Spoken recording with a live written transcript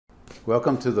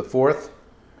Welcome to the fourth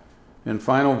and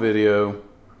final video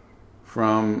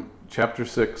from Chapter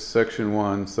 6, Section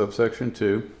 1, Subsection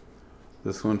 2.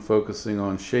 This one focusing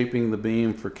on shaping the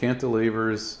beam for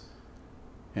cantilevers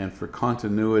and for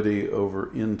continuity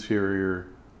over interior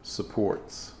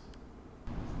supports.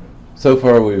 So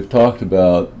far we've talked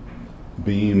about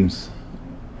beams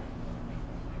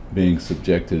being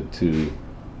subjected to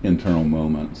internal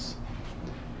moments.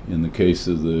 In the case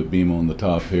of the beam on the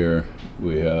top here,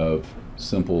 we have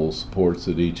simple supports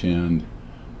at each end.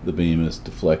 The beam is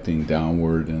deflecting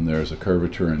downward and there's a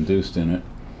curvature induced in it.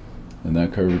 And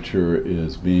that curvature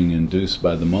is being induced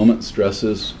by the moment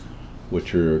stresses,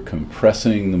 which are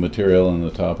compressing the material on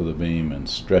the top of the beam and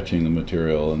stretching the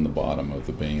material in the bottom of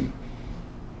the beam.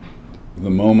 The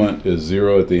moment is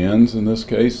zero at the ends in this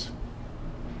case,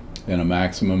 and a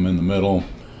maximum in the middle.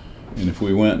 And if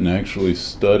we went and actually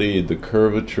studied the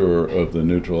curvature of the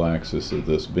neutral axis of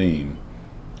this beam,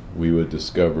 we would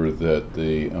discover that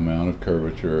the amount of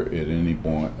curvature at any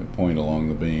point along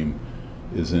the beam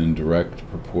is in direct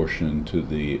proportion to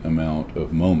the amount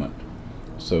of moment.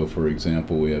 So for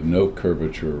example, we have no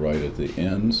curvature right at the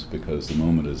ends because the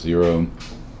moment is zero,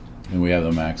 and we have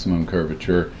the maximum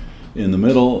curvature in the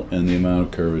middle, and the amount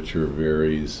of curvature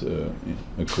varies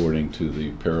according to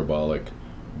the parabolic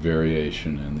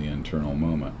variation in the internal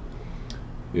moment.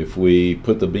 If we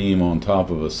put the beam on top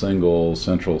of a single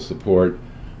central support,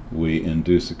 we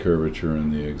induce a curvature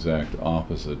in the exact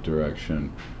opposite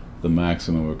direction. The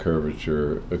maximum of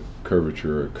curvature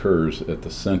occurs at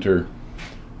the center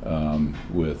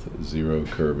with zero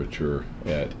curvature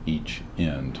at each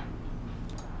end.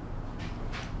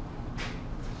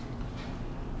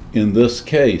 In this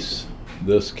case,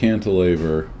 this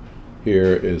cantilever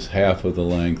here is half of the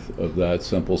length of that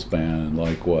simple span, and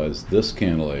likewise this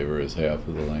cantilever is half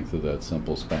of the length of that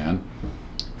simple span.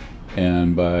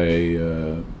 And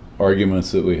by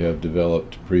arguments that we have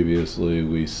developed previously,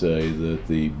 we say that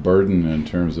the burden in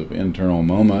terms of internal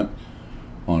moment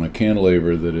on a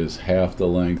cantilever that is half the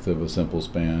length of a simple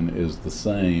span is the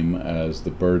same as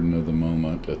the burden of the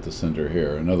moment at the center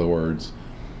here. In other words,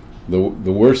 the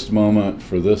worst moment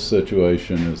for this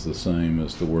situation is the same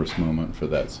as the worst moment for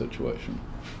that situation.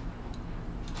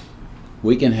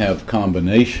 We can have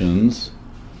combinations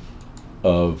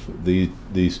of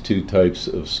these two types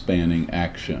of spanning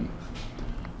action.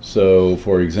 So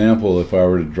for example, if I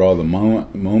were to draw the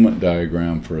moment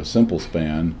diagram for a simple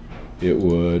span, it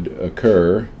would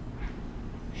occur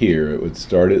here. It would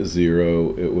start at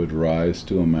zero, it would rise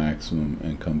to a maximum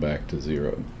and come back to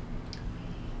zero.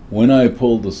 When I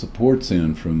pull the supports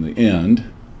in from the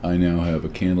end, I now have a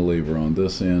cantilever on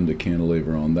this end, a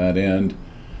cantilever on that end,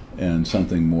 and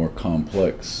something more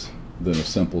complex than a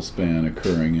simple span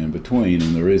occurring in between.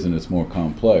 And the reason it's more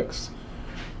complex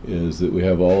is that we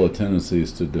have all the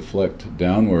tendencies to deflect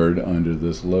downward under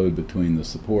this load between the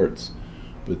supports,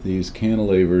 but these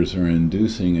cantilevers are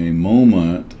inducing a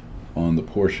moment on the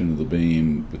portion of the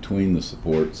beam between the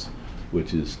supports,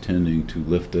 which is tending to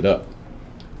lift it up.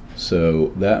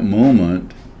 So that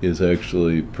moment is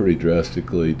actually pretty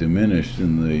drastically diminished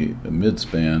in the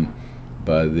midspan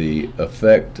by the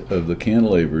effect of the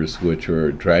cantilevers, which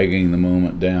are dragging the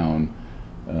moment down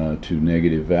to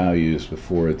negative values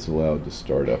before it's allowed to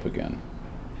start up again.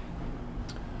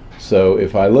 So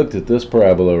if I looked at this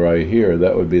parabola right here,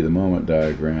 that would be the moment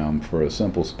diagram for a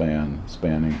simple span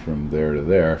spanning from there to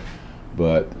there.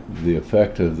 But the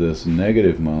effect of this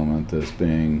negative moment that's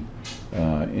being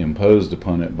imposed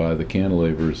upon it by the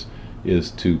cantilevers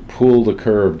is to pull the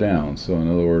curve down. So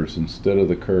in other words, instead of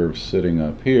the curve sitting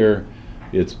up here,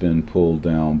 it's been pulled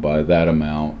down by that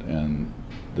amount, and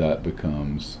that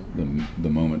becomes the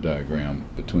moment diagram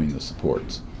between the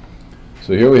supports.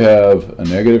 So here we have a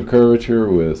negative curvature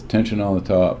with tension on the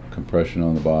top, compression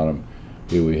on the bottom.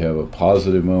 Here we have a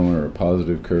positive moment or a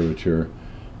positive curvature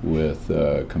with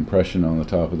compression on the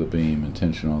top of the beam and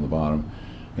tension on the bottom.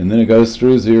 And then it goes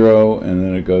through zero, and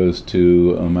then it goes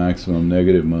to a maximum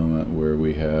negative moment where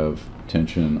we have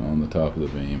tension on the top of the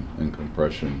beam and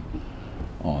compression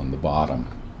on the bottom.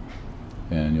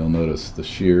 And you'll notice the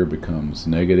shear becomes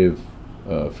negative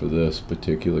for this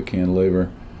particular cantilever.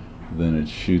 Then it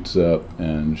shoots up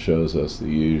and shows us the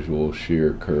usual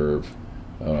shear curve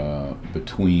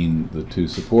between the two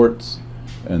supports,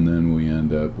 and then we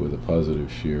end up with a positive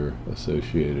shear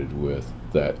associated with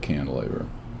that cantilever.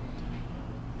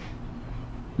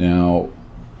 Now,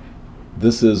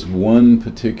 this is one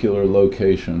particular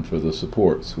location for the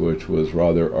supports, which was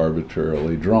rather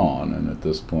arbitrarily drawn, and at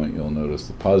this point you'll notice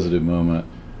the positive moment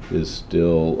is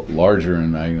still larger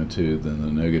in magnitude than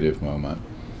the negative moment.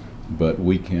 But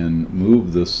we can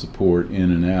move this support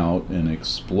in and out and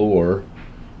explore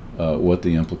what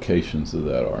the implications of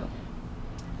that are.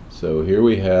 So here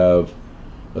we have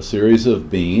a series of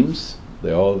beams.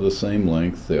 They all have the same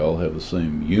length. They all have the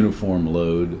same uniform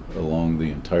load along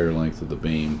the entire length of the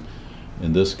beam.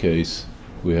 In this case,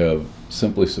 we have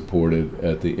simply supported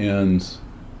at the ends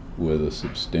with a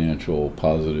substantial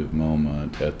positive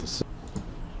moment at the center.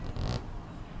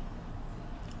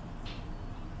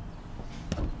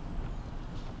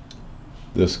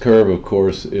 This curve, of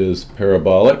course, is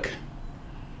parabolic.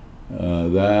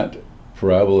 That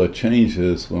parabola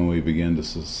changes when we begin to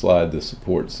slide the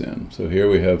supports in. So here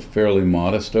we have fairly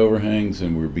modest overhangs,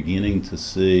 and we're beginning to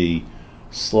see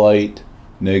slight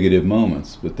negative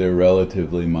moments, but they're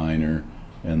relatively minor,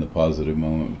 and the positive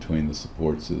moment between the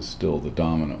supports is still the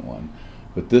dominant one.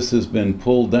 But this has been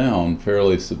pulled down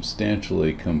fairly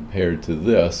substantially compared to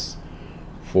this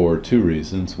for two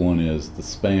reasons. One is the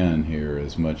span here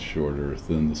is much shorter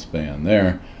than the span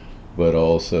there, but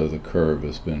also the curve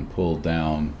has been pulled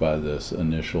down by this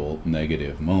initial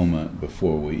negative moment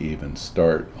before we even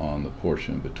start on the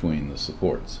portion between the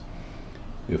supports.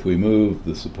 If we move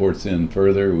the supports in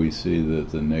further, we see that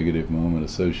the negative moment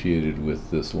associated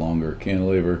with this longer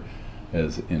cantilever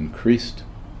has increased,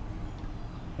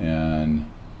 and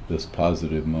this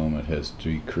positive moment has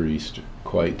decreased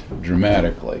quite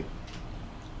dramatically.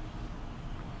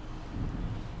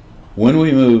 When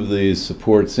we move these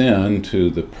supports in to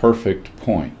the perfect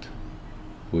point,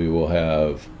 we will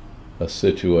have a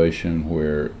situation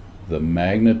where the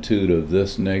magnitude of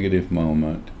this negative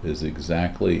moment is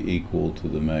exactly equal to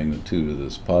the magnitude of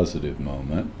this positive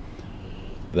moment.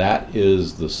 That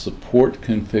is the support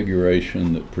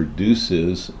configuration that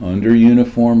produces, under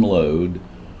uniform load,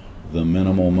 the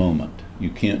minimal moment. You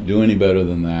can't do any better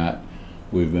than that.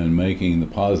 We've been making the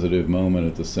positive moment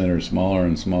at the center smaller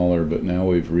and smaller, but now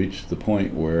we've reached the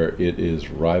point where it is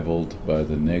rivaled by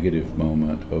the negative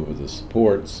moment over the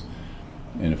supports.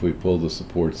 And if we pull the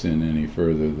supports in any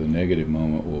further, the negative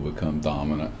moment will become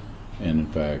dominant, and in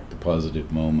fact the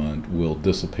positive moment will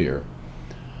disappear.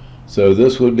 So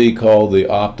this would be called the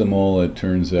optimal. It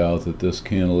turns out that this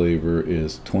cantilever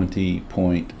is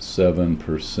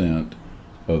 20.7%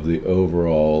 of the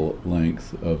overall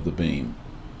length of the beam,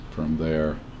 from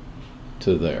there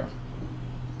to there.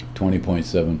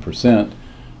 20.7%,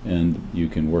 and you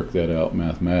can work that out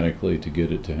mathematically to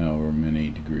get it to however many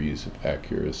degrees of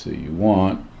accuracy you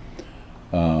want.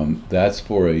 That's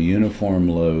for a uniform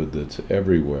load that's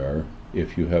everywhere.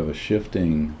 If you have a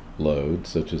shifting load,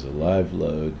 such as a live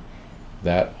load,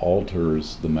 that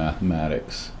alters the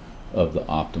mathematics of the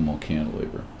optimal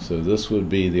cantilever. So this would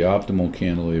be the optimal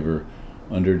cantilever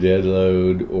under dead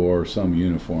load or some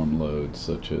uniform load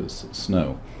such as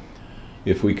snow.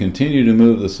 If we continue to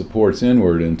move the supports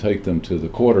inward and take them to the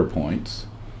quarter points,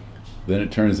 then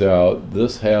it turns out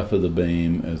this half of the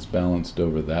beam is balanced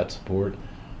over that support,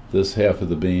 this half of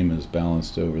the beam is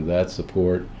balanced over that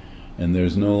support, and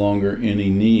there's no longer any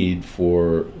need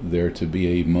for there to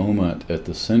be a moment at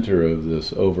the center of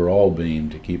this overall beam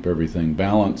to keep everything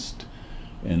balanced.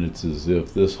 And it's as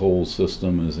if this whole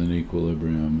system is in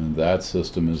equilibrium and that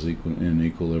system is in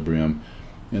equilibrium,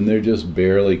 and they're just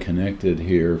barely connected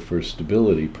here for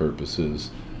stability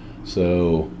purposes.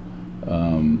 So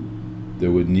there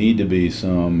would need to be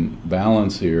some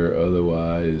balance here,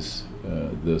 otherwise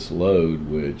this load,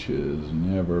 which is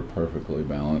never perfectly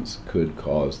balanced, could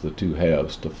cause the two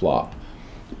halves to flop.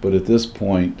 But at this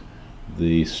point,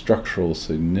 the structural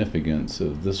significance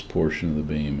of this portion of the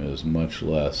beam is much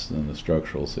less than the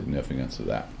structural significance of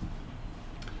that.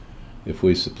 If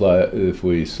we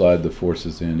slide the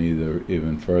forces in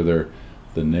even further,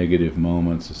 the negative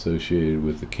moments associated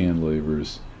with the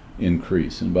cantilevers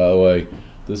increase. And by the way,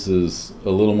 this is a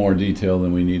little more detail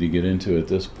than we need to get into at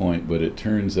this point, but it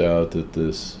turns out that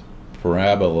this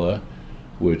parabola,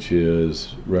 which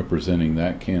is representing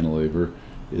that cantilever,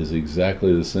 is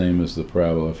exactly the same as the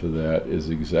parabola for that, is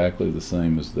exactly the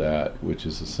same as that, which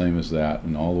is the same as that,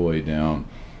 and all the way down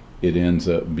it ends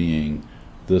up being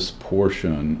this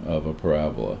portion of a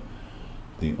parabola.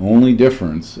 The only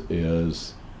difference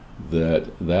is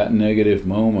that that negative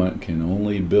moment can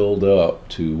only build up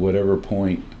to whatever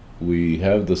point we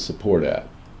have the support at,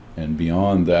 and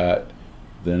beyond that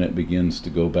then it begins to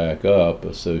go back up,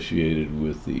 associated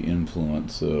with the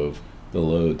influence of the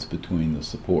loads between the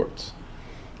supports.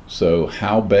 So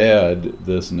how bad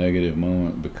this negative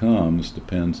moment becomes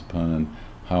depends upon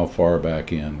how far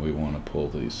back in we want to pull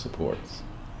these supports.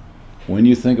 When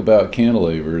you think about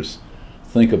cantilevers,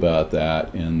 think about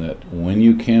that, in that when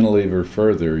you cantilever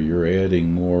further, you're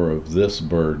adding more of this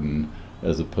burden,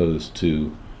 as opposed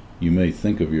to, you may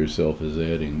think of yourself as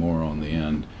adding more on the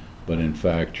end, but in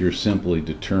fact you're simply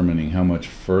determining how much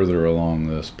further along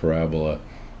this parabola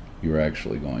you're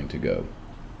actually going to go.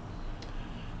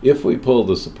 If we pull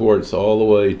the supports all the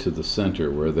way to the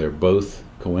center where they're both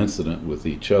coincident with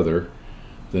each other,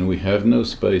 then we have no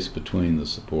space between the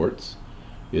supports.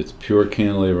 It's pure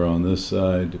cantilever on this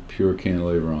side, pure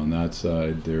cantilever on that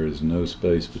side. There is no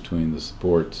space between the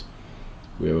supports.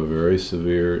 We have a very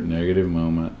severe negative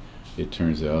moment. It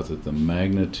turns out that the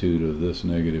magnitude of this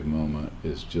negative moment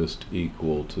is just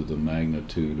equal to the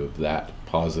magnitude of that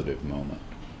positive moment.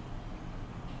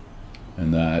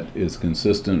 And that is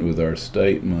consistent with our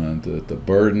statement that the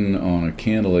burden on a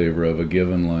cantilever of a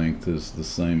given length is the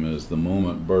same as the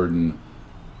moment burden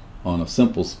on a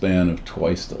simple span of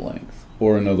twice the length.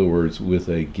 Or in other words, with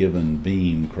a given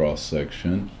beam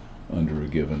cross-section under a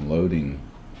given loading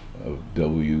of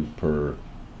W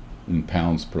in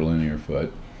pounds per linear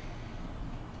foot,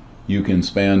 you can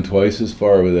span twice as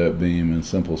far with that beam in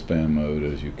simple span mode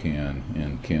as you can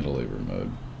in cantilever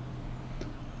mode.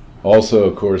 Also,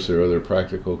 of course, there are other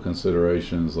practical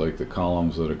considerations like the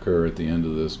columns that occur at the end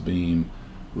of this beam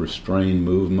restrain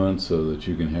movement so that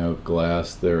you can have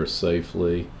glass there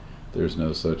safely. There's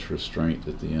no such restraint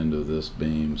at the end of this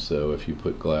beam, so if you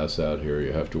put glass out here,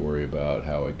 you have to worry about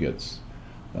how it gets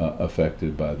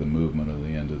affected by the movement of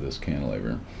the end of this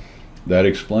cantilever. That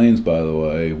explains, by the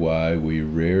way, why we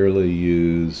rarely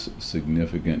use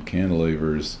significant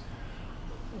cantilevers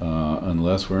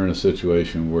unless we're in a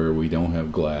situation where we don't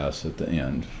have glass at the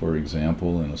end. For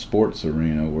example, in a sports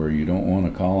arena where you don't want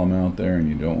a column out there and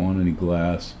you don't want any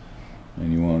glass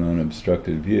and you want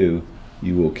unobstructed view,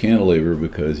 you will cantilever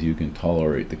because you can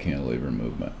tolerate the cantilever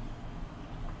movement.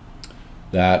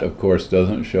 That, of course,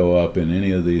 doesn't show up in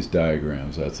any of these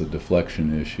diagrams. That's a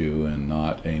deflection issue and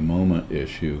not a moment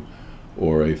issue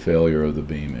or a failure of the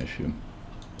beam issue.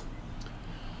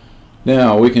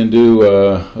 Now we can do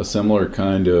a similar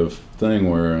kind of thing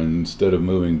where instead of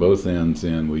moving both ends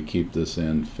in, we keep this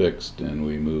end fixed and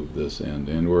we move this end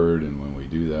inward, and when we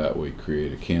do that we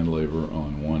create a cantilever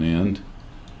on one end.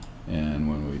 And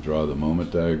when we draw the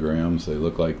moment diagrams, they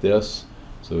look like this.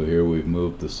 So here we've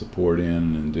moved the support in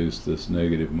and induced this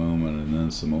negative moment, and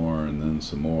then some more, and then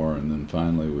some more, and then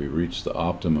finally we reach the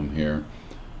optimum here.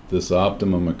 This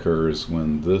optimum occurs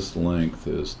when this length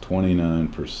is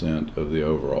 29% of the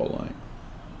overall length.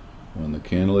 When the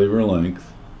cantilever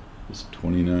length is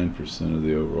 29% of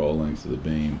the overall length of the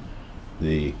beam,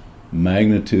 the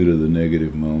magnitude of the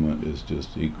negative moment is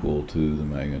just equal to the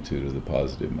magnitude of the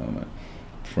positive moment.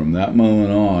 From that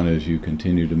moment on, as you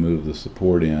continue to move the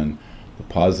support in, the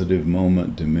positive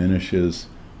moment diminishes,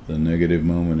 the negative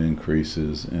moment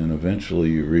increases, and eventually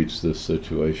you reach this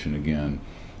situation again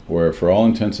where, for all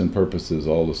intents and purposes,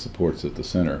 all the support's at the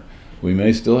center. We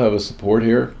may still have a support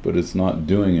here, but it's not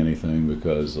doing anything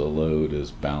because the load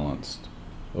is balanced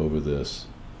over this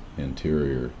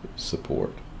interior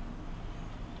support.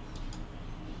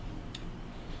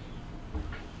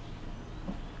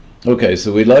 Okay,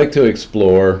 so we'd like to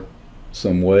explore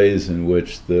some ways in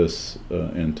which this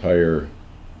entire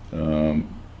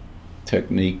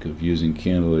technique of using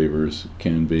cantilevers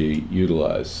can be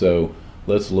utilized. So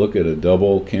let's look at a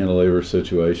double cantilever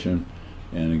situation,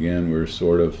 and again we're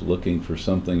sort of looking for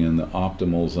something in the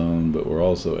optimal zone, but we're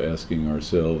also asking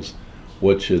ourselves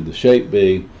what should the shape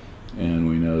be, and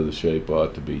we know the shape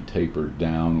ought to be tapered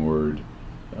downward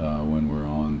when we're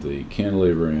on the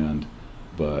cantilever end,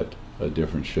 but a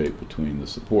different shape between the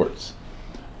supports.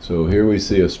 So here we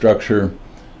see a structure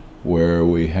where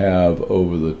we have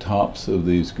over the tops of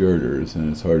these girders,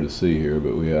 and it's hard to see here,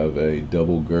 but we have a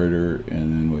double girder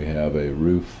and then we have a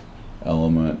roof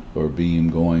element or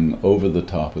beam going over the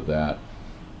top of that.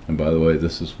 And by the way,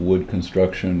 this is wood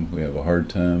construction. We have a hard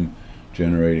time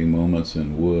generating moments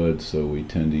in wood, so we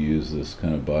tend to use this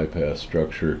kind of bypass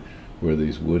structure where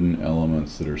these wooden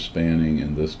elements that are spanning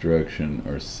in this direction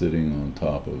are sitting on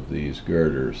top of these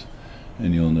girders.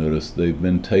 And you'll notice they've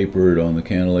been tapered on the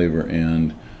cantilever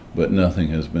end, but nothing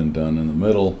has been done in the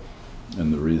middle,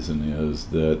 and the reason is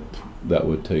that that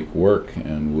would take work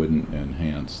and wouldn't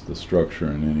enhance the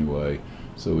structure in any way,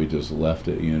 so we just left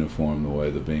it uniform the way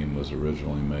the beam was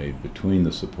originally made between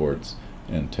the supports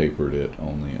and tapered it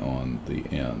only on the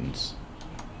ends.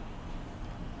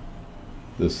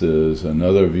 This is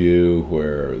another view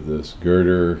where this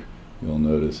girder, you'll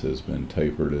notice, has been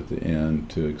tapered at the end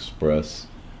to express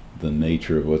the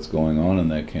nature of what's going on in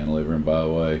that cantilever. And by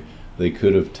the way, they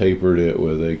could have tapered it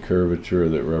with a curvature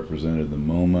that represented the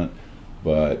moment,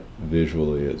 but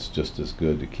visually it's just as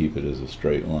good to keep it as a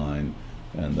straight line,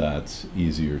 and that's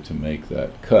easier to make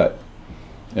that cut.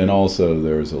 And also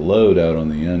there's a load out on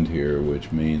the end here,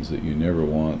 which means that you never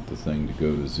want the thing to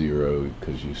go to zero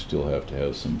because you still have to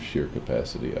have some shear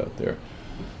capacity out there.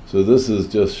 So this is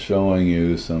just showing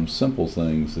you some simple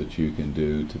things that you can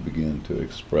do to begin to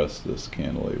express this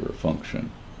cantilever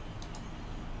function.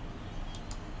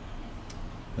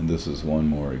 And this is one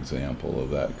more example of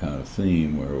that kind of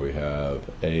theme where we have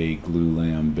a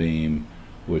glue-lam beam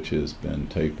which has been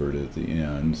tapered at the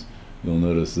ends. You'll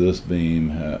notice this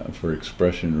beam, for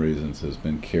expression reasons, has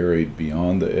been carried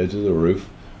beyond the edge of the roof,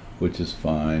 which is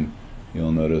fine.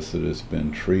 You'll notice that it's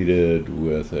been treated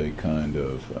with a kind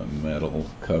of metal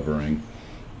covering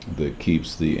that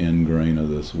keeps the end grain of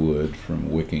this wood from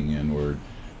wicking inward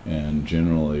and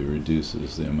generally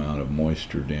reduces the amount of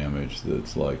moisture damage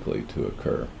that's likely to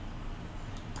occur.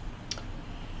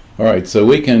 Alright, so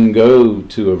we can go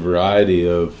to a variety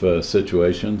of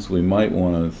situations. We might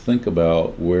want to think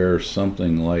about where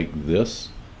something like this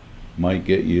might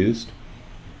get used,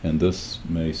 and this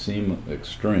may seem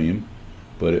extreme,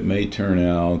 but it may turn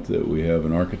out that we have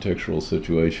an architectural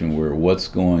situation where what's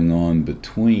going on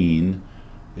between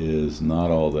is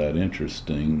not all that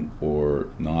interesting or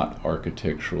not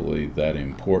architecturally that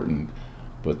important,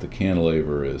 but the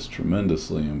cantilever is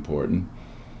tremendously important.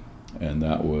 And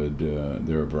that would,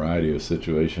 there are a variety of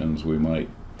situations we might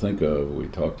think of. We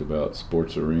talked about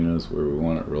sports arenas where we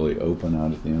want it really open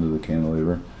out at the end of the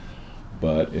cantilever,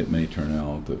 but it may turn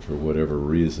out that for whatever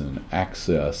reason,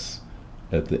 access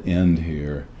at the end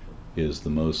here is the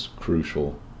most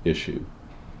crucial issue.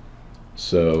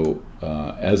 So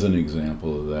as an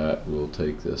example of that, we'll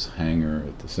take this hangar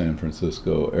at the San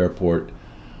Francisco airport.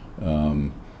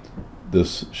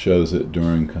 This shows it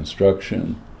during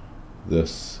construction.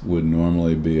 This would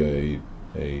normally be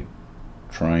a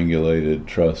triangulated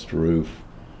trussed roof.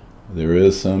 There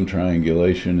is some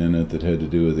triangulation in it that had to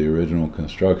do with the original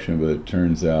construction, but it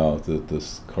turns out that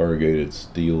this corrugated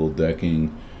steel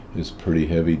decking is pretty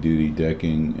heavy duty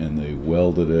decking, and they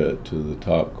welded it to the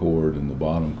top chord and the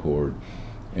bottom chord,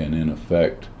 and in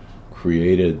effect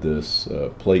created this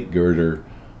plate girder,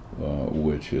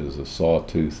 which is a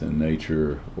sawtooth in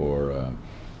nature, or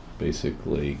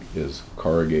basically is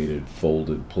corrugated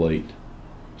folded plate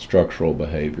structural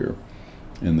behavior.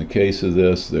 In the case of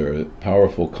this, there are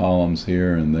powerful columns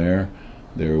here and there.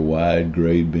 There are wide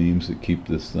grade beams that keep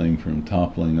this thing from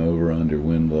toppling over under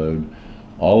wind load.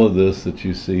 All of this that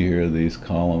you see here, these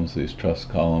columns, these truss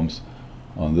columns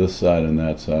on this side and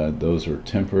that side, those are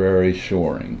temporary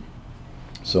shoring.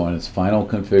 So in its final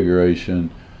configuration,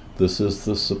 this is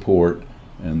the support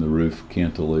and the roof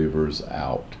cantilevers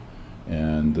out.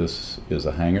 And this is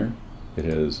a hangar. It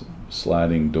has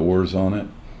sliding doors on it.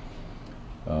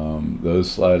 Those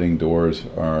sliding doors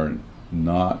are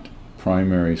not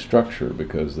primary structure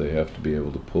because they have to be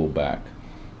able to pull back.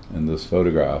 And this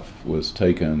photograph was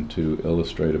taken to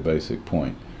illustrate a basic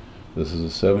point. This is a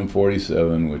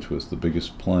 747, which was the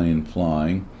biggest plane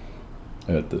flying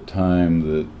at the time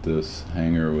that this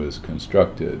hangar was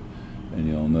constructed. And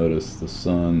you'll notice the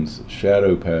sun's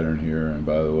shadow pattern here, and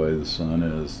by the way, the sun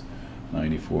is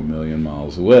 94 million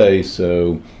miles away,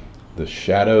 so the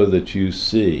shadow that you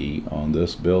see on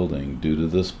this building due to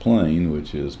this plane,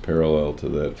 which is parallel to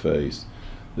that face,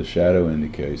 the shadow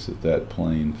indicates that that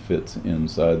plane fits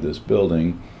inside this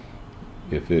building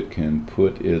if it can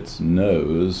put its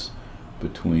nose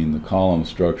between the column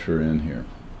structure in here,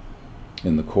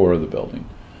 in the core of the building.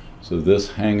 So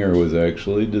this hangar was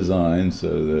actually designed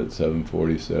so that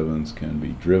 747s can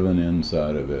be driven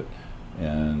inside of it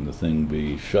and the thing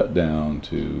be shut down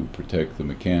to protect the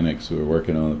mechanics who are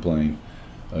working on the plane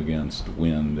against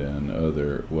wind and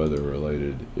other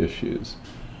weather-related issues.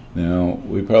 Now,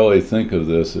 we probably think of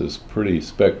this as pretty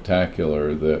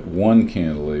spectacular that one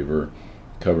cantilever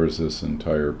covers this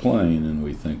entire plane, and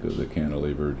we think of the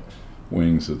cantilevered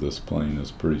wings of this plane as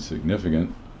pretty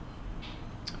significant.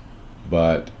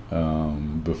 But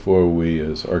before we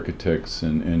as architects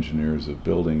and engineers of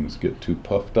buildings get too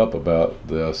puffed up about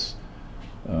this,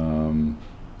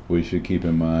 we should keep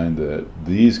in mind that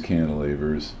these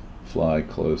cantilevers fly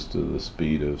close to the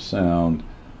speed of sound,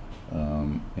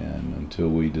 and until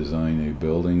we design a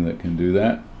building that can do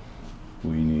that,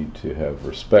 we need to have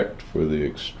respect for the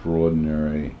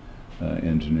extraordinary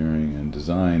engineering and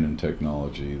design and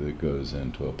technology that goes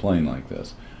into a plane like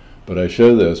this. But I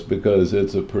show this because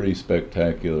it's a pretty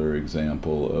spectacular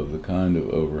example of the kind of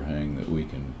overhang that we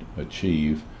can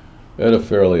achieve at a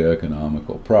fairly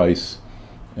economical price,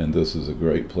 and this is a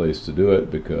great place to do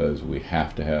it because we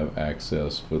have to have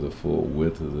access for the full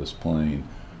width of this plane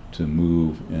to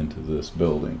move into this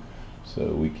building. So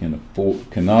we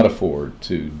cannot afford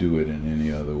to do it in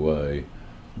any other way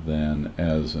than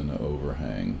as an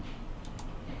overhang.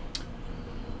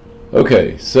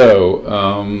 Okay,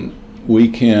 so we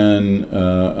can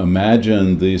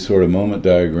imagine these sort of moment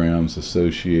diagrams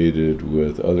associated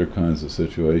with other kinds of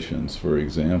situations. For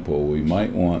example, we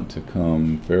might want to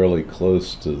come fairly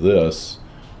close to this,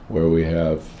 where we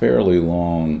have fairly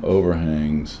long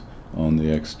overhangs on the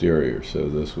exterior. So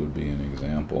this would be an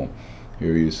example.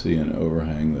 Here you see an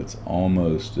overhang that's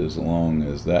almost as long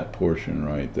as that portion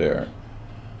right there.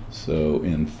 So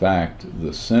in fact,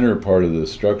 the center part of the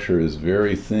structure is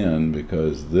very thin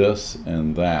because this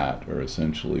and that are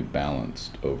essentially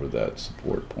balanced over that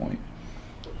support point.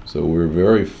 So we're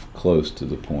very close to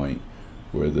the point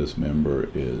where this member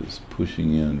is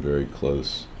pushing in very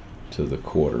close to the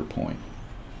quarter point.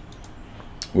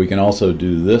 We can also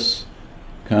do this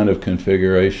kind of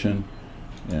configuration,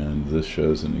 and this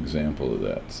shows an example of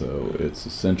that. So it's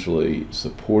essentially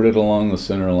supported along the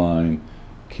center line,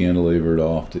 cantilevered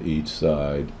off to each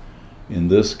side. In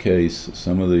this case,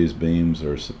 some of these beams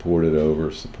are supported over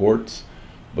supports,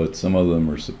 but some of them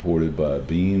are supported by a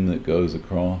beam that goes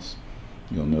across.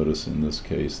 You'll notice in this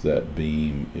case that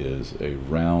beam is a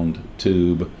round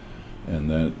tube, and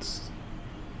that's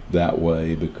that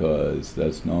way because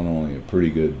that's not only a pretty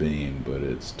good beam, but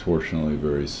it's torsionally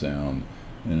very sound.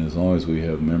 And as long as we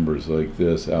have members like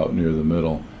this out near the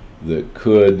middle that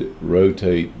could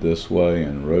rotate this way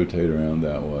and rotate around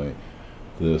that way,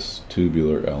 this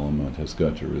tubular element has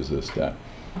got to resist that.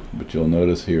 But you'll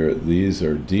notice here these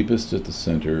are deepest at the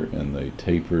center and they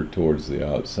taper towards the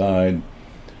outside.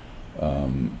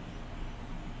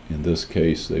 In this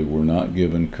case they were not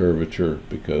given curvature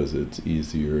because it's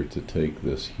easier to take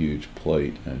this huge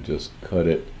plate and just cut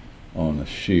it on a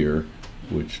shear,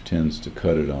 which tends to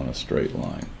cut it on a straight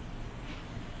line.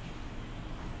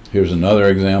 Here's another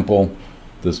example.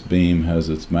 This beam has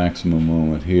its maximum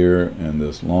moment here, and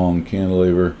this long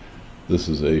cantilever. This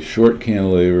is a short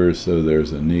cantilever, so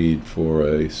there's a need for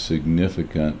a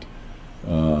significant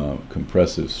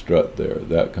compressive strut there.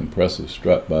 That compressive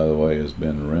strut, by the way, has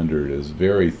been rendered as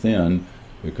very thin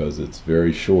because it's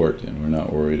very short and we're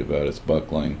not worried about its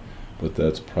buckling, but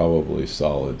that's probably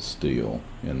solid steel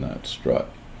in that strut.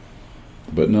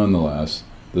 But nonetheless,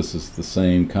 this is the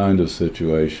same kind of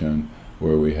situation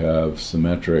where we have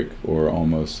symmetric or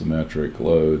almost symmetric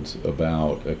loads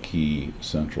about a key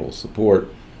central support.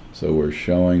 So we're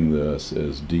showing this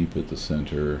as deep at the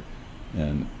center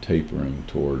and tapering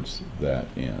towards that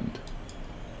end.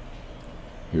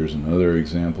 Here's another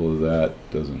example of that.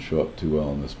 Doesn't show up too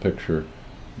well in this picture,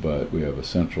 but we have a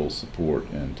central support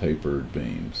and tapered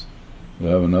beams. We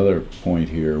have another point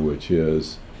here, which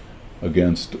is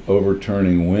against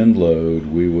overturning wind load,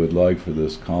 we would like for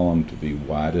this column to be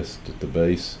widest at the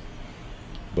base,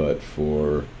 but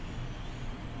for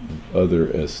other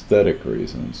aesthetic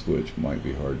reasons, which might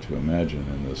be hard to imagine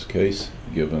in this case,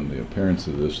 given the appearance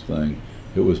of this thing,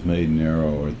 it was made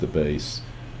narrower at the base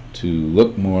to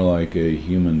look more like a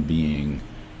human being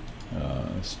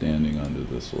standing under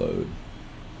this load.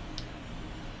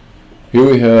 Here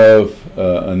we have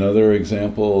another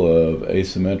example of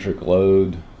asymmetric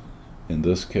load. In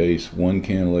this case, one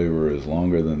cantilever is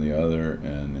longer than the other,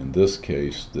 and in this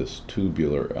case, this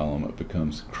tubular element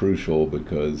becomes crucial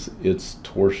because its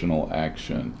torsional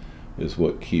action is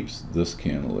what keeps this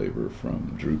cantilever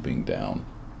from drooping down.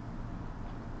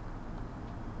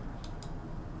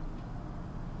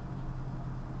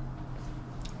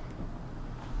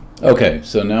 Okay,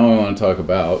 so now I want to talk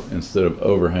about, instead of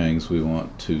overhangs, we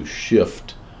want to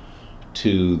shift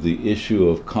to the issue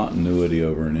of continuity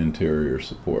over an interior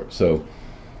support. So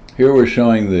here we're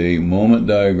showing the moment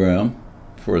diagram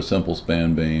for a simple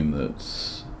span beam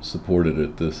that's supported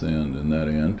at this end and that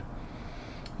end.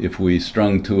 If we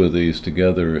strung two of these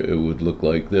together, it would look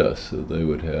like this. So they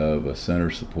would have a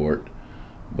center support,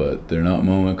 but they're not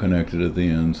moment connected at the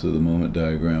end, so the moment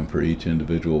diagram for each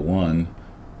individual one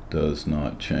does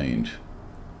not change.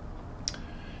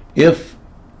 If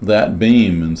that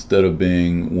beam, instead of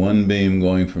being one beam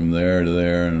going from there to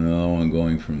there and another one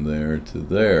going from there to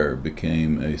there,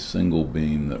 became a single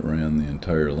beam that ran the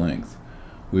entire length,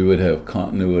 we would have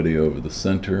continuity over the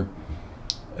center.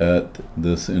 At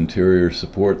this interior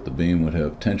support, the beam would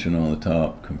have tension on the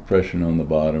top, compression on the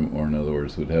bottom, or in other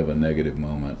words, would have a negative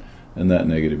moment, and that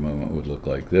negative moment would look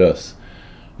like this.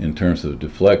 In terms of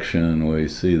deflection, we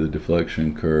see the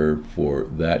deflection curve for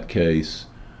that case,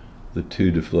 the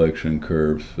two deflection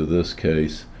curves for this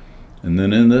case, and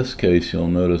then in this case you'll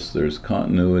notice there's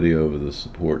continuity over the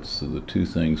supports, so the two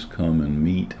things come and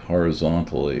meet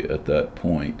horizontally at that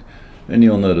point, and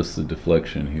you'll notice the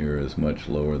deflection here is much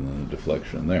lower than the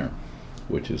deflection there.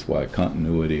 which is why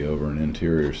continuity over an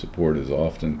interior support is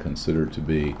often considered to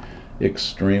be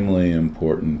extremely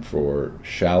important for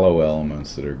shallow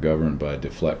elements that are governed by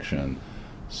deflection,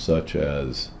 such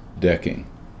as decking.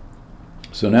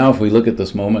 So now if we look at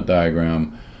this moment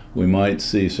diagram, we might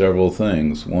see several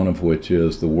things, one of which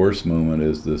is the worst moment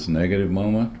is this negative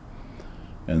moment,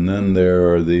 and then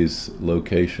there are these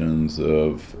locations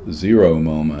of zero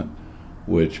moment,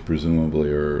 which presumably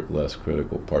are less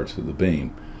critical parts of the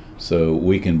beam. So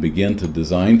we can begin to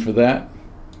design for that,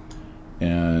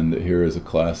 and here is a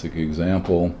classic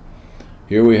example.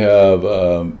 Here we have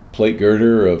a plate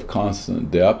girder of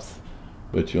constant depth,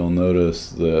 but you'll notice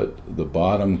that the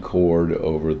bottom chord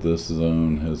over this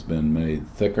zone has been made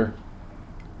thicker,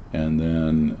 and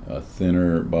then a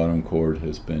thinner bottom chord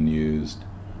has been used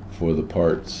for the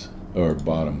parts, or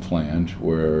bottom flange,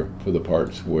 for the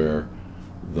parts where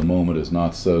the moment is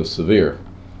not so severe.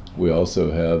 We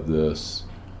also have this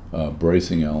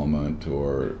bracing element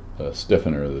or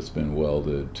stiffener that's been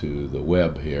welded to the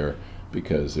web here,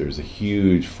 because there's a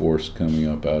huge force coming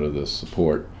up out of this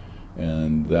support,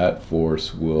 and that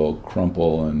force will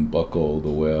crumple and buckle the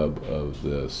web of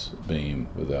this beam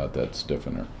without that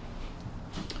stiffener.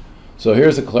 So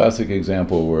here's a classic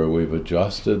example where we've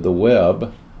adjusted the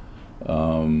web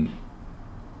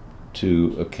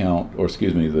to account, or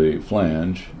excuse me, the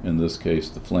flange, in this case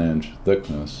the flange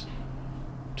thickness,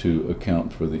 to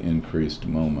account for the increased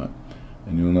moment.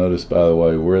 And you'll notice, by the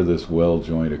way, where this weld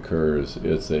joint occurs,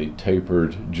 it's a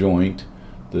tapered joint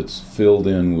that's filled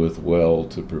in with weld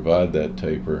to provide that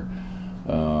taper,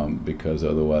 because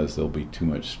otherwise there'll be too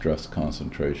much stress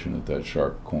concentration at that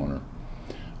sharp corner.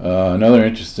 Another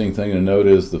interesting thing to note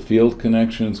is the field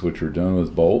connections, which are done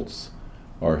with bolts,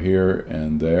 are here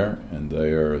and there, and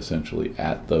they are essentially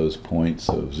at those points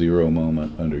of zero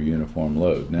moment under uniform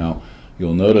load. Now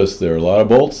you'll notice there are a lot of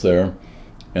bolts there,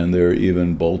 and there are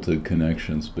even bolted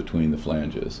connections between the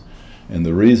flanges. And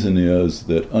the reason is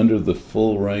that under the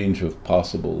full range of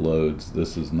possible loads,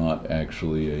 this is not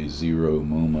actually a zero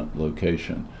moment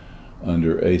location.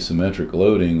 Under asymmetric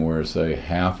loading, where say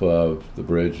half of the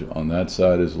bridge on that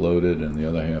side is loaded and the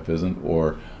other half isn't,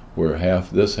 or where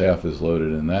this half is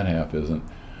loaded and that half isn't,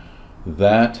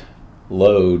 that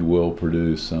load will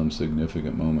produce some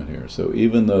significant moment here. So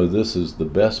even though this is the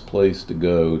best place to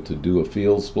go to do a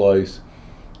field splice,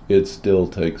 it still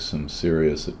takes some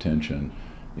serious attention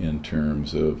in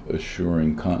terms of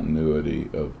assuring continuity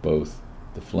of both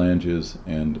the flanges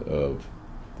and of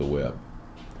the web.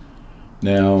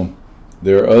 Now,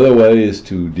 there are other ways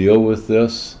to deal with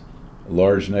this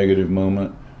large negative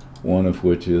moment, one of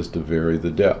which is to vary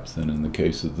the depth. And in the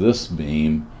case of this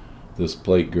beam, this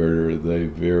plate girder, they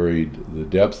varied the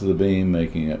depth of the beam,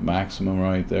 making it maximum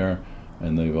right there,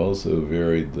 and they've also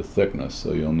varied the thickness.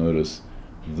 So you'll notice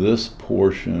this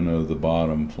portion of the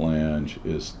bottom flange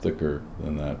is thicker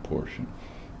than that portion.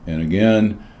 And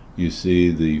again, you see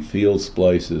the field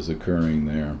splices occurring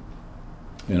there.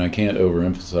 And I can't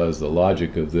overemphasize the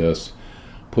logic of this.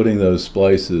 Putting those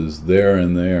splices there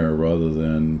and there rather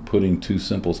than putting two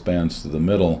simple spans to the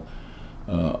middle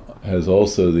has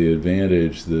also the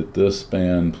advantage that this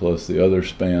span plus the other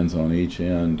spans on each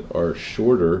end are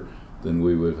shorter than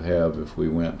we would have if we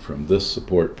went from this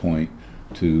support point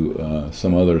to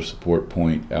some other support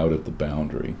point out at the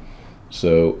boundary.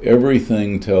 So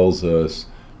everything tells us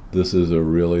this is a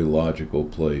really logical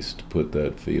place to put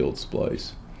that field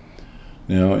splice.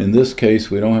 Now in this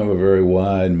case we don't have a very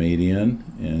wide median,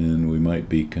 and we might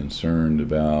be concerned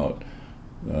about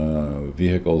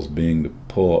vehicles being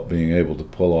able to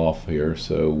pull off here,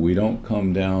 so we don't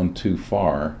come down too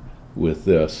far with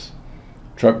this.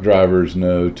 Truck drivers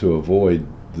know to avoid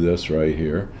this right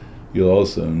here. You'll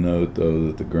also note though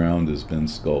that the ground has been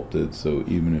sculpted, so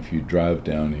even if you drive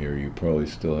down here you probably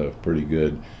still have pretty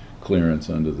good clearance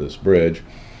under this bridge.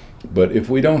 But if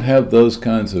we don't have those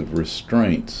kinds of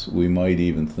restraints, we might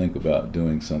even think about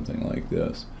doing something like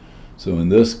this. So in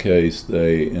this case,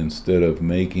 they, instead of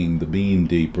making the beam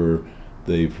deeper,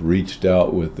 they've reached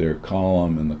out with their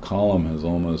column, and the column has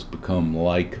almost become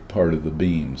like part of the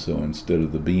beam. So instead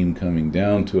of the beam coming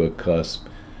down to a cusp,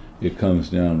 it comes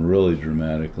down really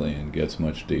dramatically and gets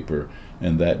much deeper,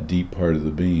 and that deep part of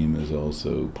the beam is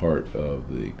also part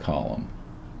of the column.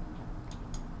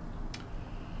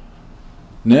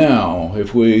 Now,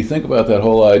 if we think about that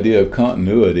whole idea of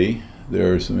continuity,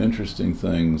 there are some interesting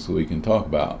things we can talk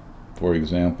about. For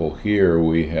example, here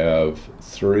we have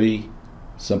three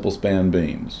simple span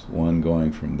beams, one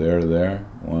going from there to there,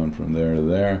 one from there to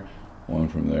there, one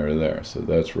from there to there. So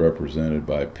that's represented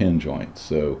by pin joints.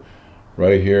 So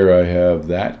right here I have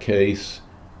that case.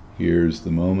 Here's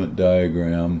the moment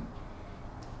diagram.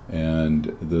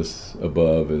 and this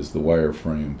above is the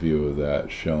wireframe view of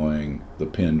that, showing the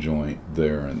pin joint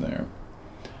there and there.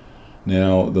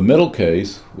 Now the middle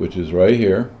case, which is right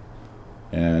here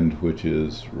and which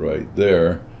is right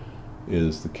there,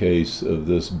 is the case of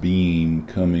this beam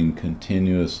coming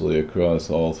continuously across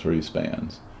all three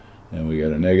spans. And we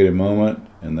got a negative moment,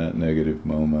 and that negative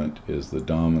moment is the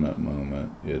dominant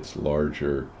moment. It's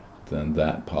larger than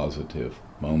that positive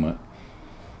moment.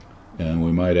 And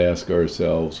we might ask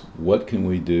ourselves, what can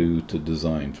we do to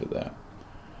design for that?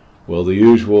 Well, the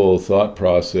usual thought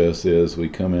process is we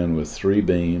come in with three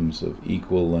beams of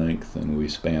equal length and we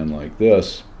span like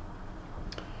this.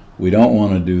 We don't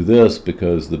want to do this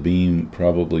because the beam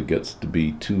probably gets to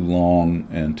be too long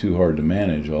and too hard to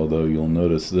manage, although you'll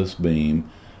notice this beam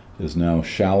is now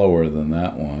shallower than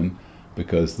that one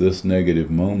because this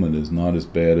negative moment is not as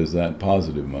bad as that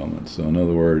positive moment. So in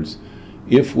other words,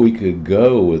 if we could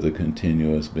go with a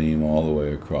continuous beam all the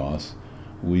way across,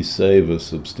 we save a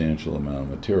substantial amount of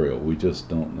material. We just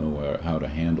don't know how to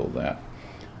handle that.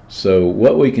 So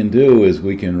what we can do is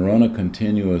we can run a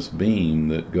continuous beam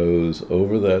that goes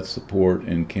over that support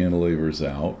and cantilevers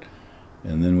out,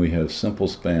 and then we have simple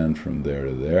span from there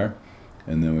to there,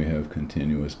 and then we have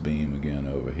continuous beam again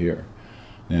over here.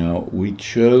 Now we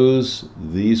chose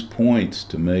these points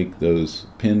to make those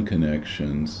pin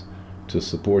connections to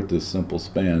support this simple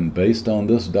span based on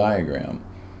this diagram.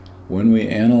 When we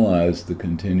analyzed the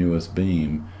continuous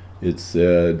beam, it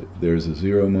said there's a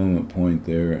 0 moment point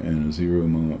there and a 0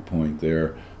 moment point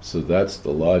there, so that's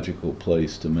the logical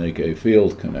place to make a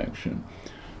field connection.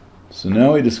 So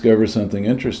now we discover something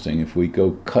interesting. If we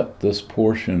go cut this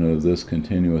portion of this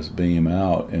continuous beam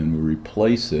out and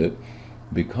replace it,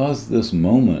 because this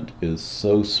moment is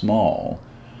so small,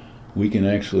 we can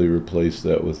actually replace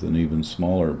that with an even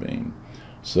smaller beam.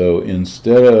 So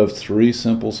instead of three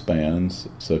simple spans,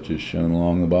 such as shown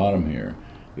along the bottom here,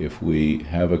 if we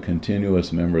have a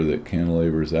continuous member that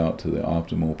cantilevers out to the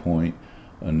optimal point,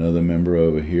 another member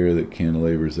over here that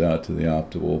cantilevers out to the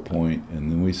optimal point,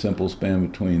 and then we simple span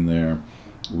between there,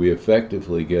 we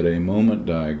effectively get a moment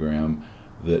diagram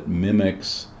that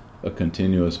mimics a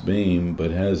continuous beam,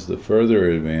 but has the further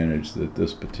advantage that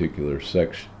this particular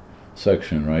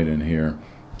section right in here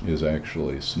is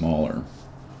actually smaller.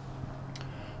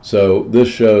 So this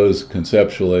shows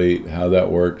conceptually how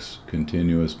that works: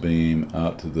 continuous beam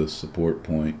out to this support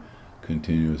point,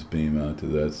 continuous beam out to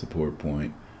that support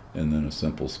point, and then a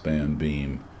simple span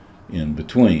beam in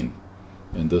between.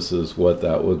 And this is what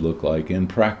that would look like in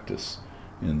practice.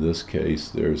 In this case,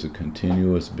 there's a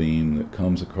continuous beam that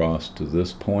comes across to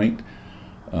this point.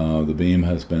 The beam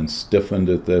has been stiffened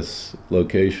at this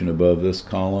location above this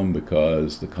column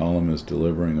because the column is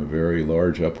delivering a very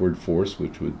large upward force,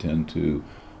 which would tend to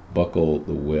buckle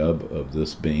the web of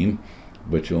this beam.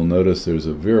 But you'll notice there's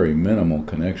a very minimal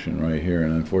connection right here,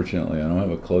 and unfortunately I don't have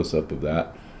a close-up of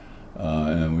that,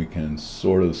 and we can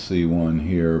sort of see one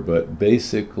here, but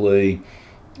basically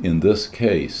in this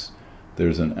case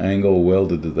there's an angle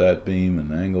welded to that beam,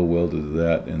 an angle welded to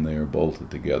that, and they are bolted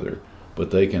together.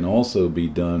 But they can also be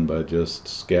done by just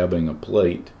scabbing a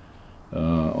plate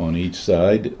on each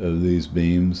side of these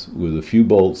beams with a few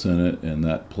bolts in it, and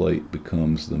that plate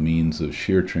becomes the means of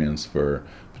shear transfer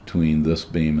between this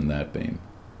beam and that beam.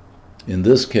 In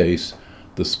this case,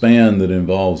 the span that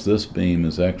involves this beam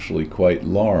is actually quite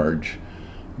large,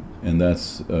 and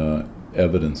that's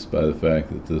evidenced by the fact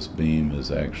that this beam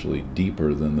is actually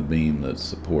deeper than the beam that's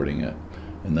supporting it.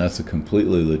 And that's a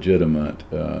completely legitimate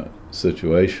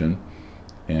situation,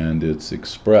 and it's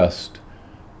expressed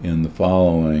in the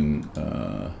following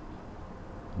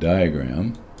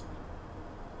diagram,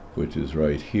 which is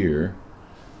right here,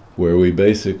 where we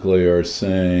basically are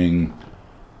saying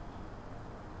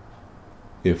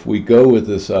if we go with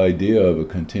this idea of a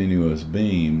continuous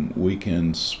beam, we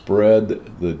can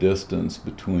spread the distance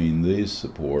between these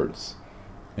supports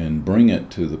and bring it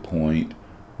to the point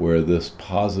where this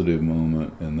positive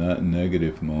moment and that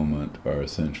negative moment are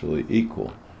essentially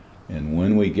equal. And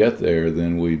when we get there,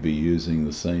 then we'd be using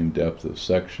the same depth of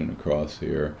section across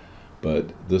here,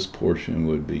 but this portion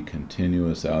would be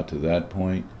continuous out to that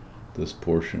point, this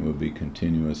portion would be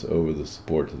continuous over the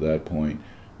support to that point,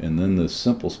 and then the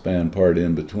simple span part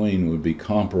in between would be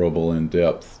comparable in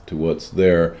depth to what's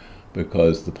there,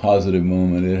 because the positive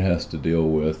moment it has to deal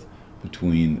with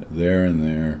between there and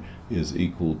there is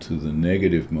equal to the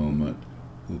negative moment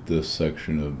that this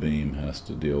section of beam has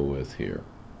to deal with here.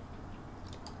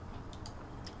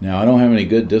 Now, I don't have any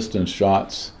good distance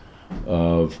shots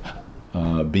of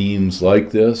beams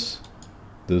like this.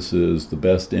 This is the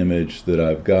best image that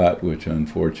I've got, which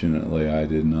unfortunately I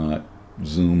did not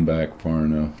zoom back far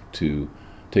enough to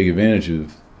take advantage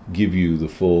of give you the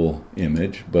full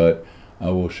image, but I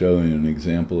will show you an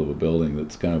example of a building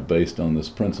that's kind of based on this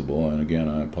principle. And again,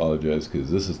 I apologize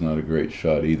because this is not a great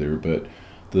shot either, but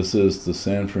this is the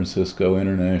San Francisco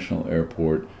International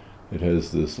Airport. It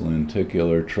has this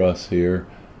lenticular truss here,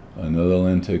 another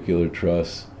lenticular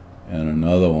truss, and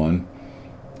another one.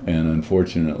 And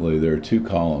unfortunately, there are two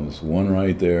columns, one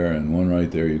right there and one right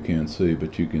there you can't see,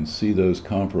 but you can see those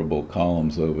comparable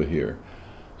columns over here.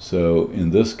 So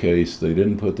in this case, they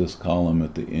didn't put this column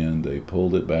at the end. They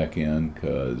pulled it back in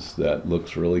because that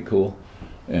looks really cool.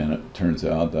 And it turns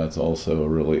out that's also a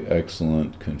really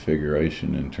excellent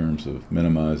configuration in terms of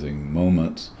minimizing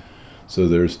moments. So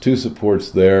there's two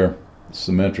supports there.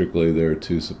 Symmetrically, there are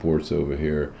two supports over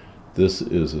here. This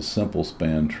is a simple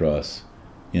span truss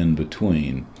in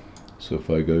between. So if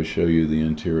I go show you the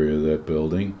interior of that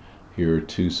building, here are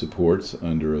two supports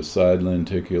under a side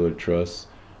lenticular truss.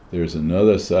 There's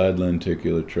another side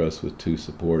lenticular truss with two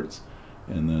supports,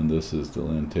 and then this is the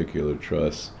lenticular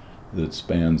truss that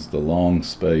spans the long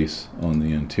space on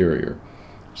the interior.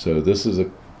 So this is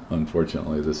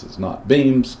unfortunately this is not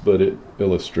beams, but it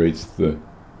illustrates the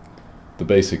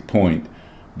basic point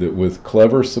that with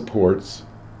clever supports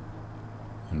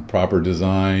and proper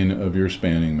design of your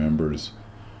spanning members,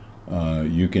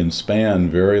 you can span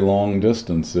very long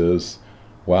distances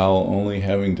while only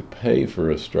having to pay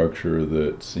for a structure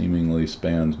that seemingly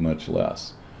spans much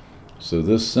less. So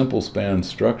this simple span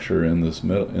structure in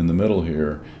the middle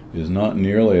here is not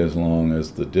nearly as long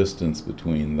as the distance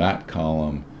between that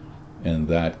column and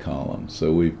that column.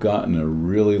 So we've gotten a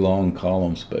really long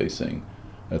column spacing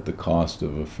at the cost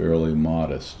of a fairly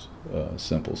modest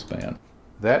simple span.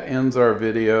 That ends our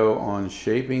video on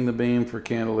shaping the beam for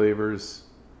cantilevers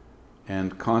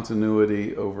and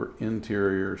continuity over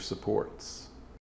interior supports.